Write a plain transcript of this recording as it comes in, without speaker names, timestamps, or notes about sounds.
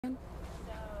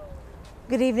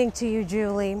Good evening to you,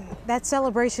 Julie. That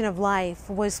celebration of life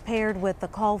was paired with a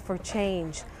call for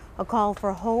change, a call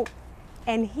for hope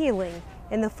and healing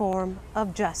in the form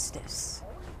of justice.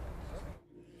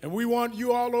 And we want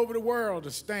you all over the world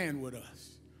to stand with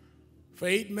us for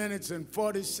 8 minutes and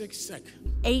 46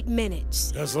 seconds. 8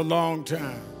 minutes. That's a long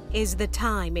time. Is the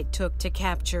time it took to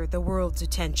capture the world's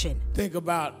attention. Think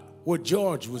about what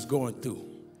George was going through,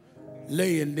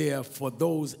 laying there for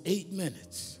those 8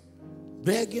 minutes,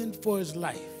 begging for his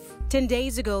life. 10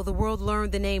 days ago, the world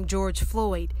learned the name George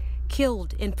Floyd,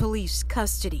 killed in police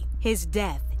custody. His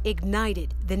death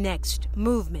ignited the next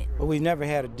movement. But we've never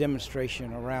had a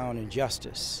demonstration around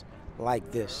injustice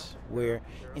like this, where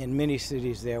in many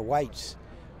cities there are whites,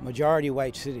 majority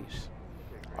white cities,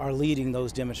 are leading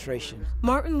those demonstrations.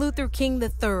 Martin Luther King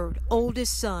III,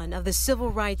 oldest son of the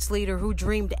civil rights leader who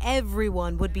dreamed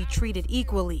everyone would be treated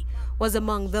equally, was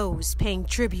among those paying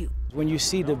tribute. When you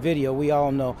see the video, we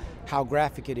all know how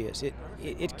graphic it is.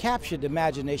 It captured the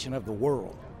imagination of the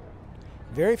world.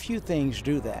 Very few things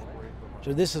do that.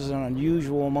 So this is an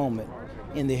unusual moment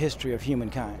in the history of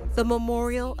humankind. The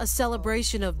memorial, a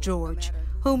celebration of George,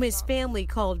 whom his family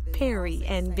called Perry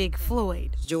and Big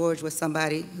Floyd. George was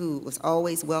somebody who was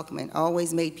always welcoming,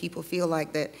 always made people feel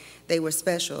like that they were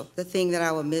special. The thing that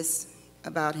I would miss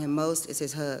about him most is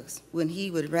his hugs. When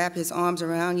he would wrap his arms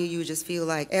around you, you would just feel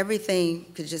like everything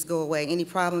could just go away. Any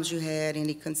problems you had,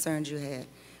 any concerns you had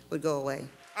would go away.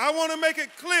 I want to make it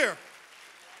clear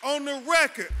on the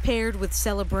record. Paired with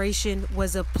celebration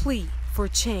was a plea for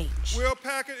change. Will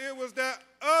Packard, it was that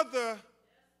other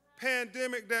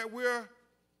pandemic that we're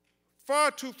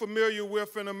far too familiar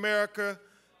with in America,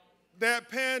 that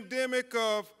pandemic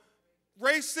of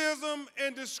racism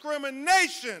and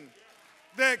discrimination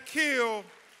that killed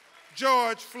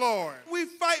George Floyd. We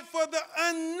fight for the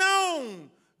unknown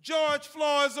George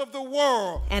Floyds of the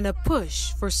world. And a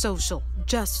push for social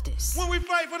justice. When we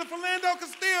fight for the Philando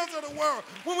Castiles of the world.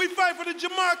 When we fight for the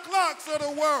Jamar Clarks of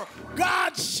the world.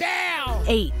 God shall.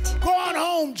 8. Go on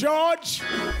home, George.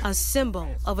 A symbol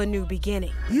of a new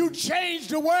beginning. You changed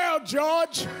the world,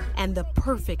 George. And the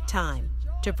perfect time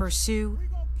to pursue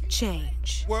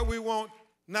change. What we want,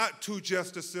 not two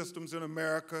justice systems in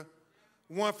America,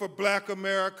 one for black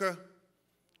America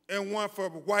and one for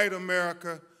white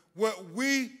America. What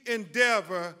we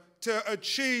endeavor to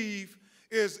achieve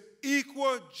is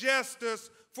equal justice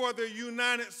for the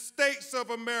United States of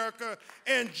America,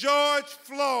 and George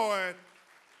Floyd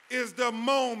is the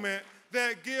moment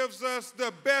that gives us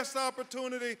the best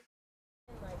opportunity.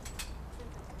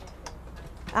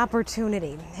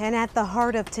 Opportunity. And at the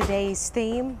heart of today's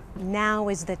theme, now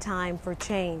is the time for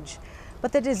change.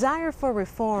 But the desire for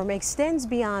reform extends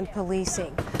beyond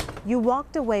policing. You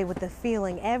walked away with the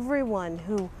feeling everyone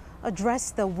who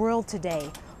addressed the world today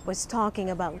was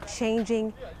talking about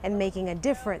changing and making a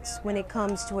difference when it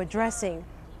comes to addressing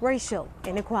racial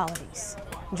inequalities.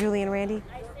 Julie and Randy.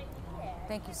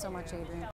 Thank you so much, Adrian.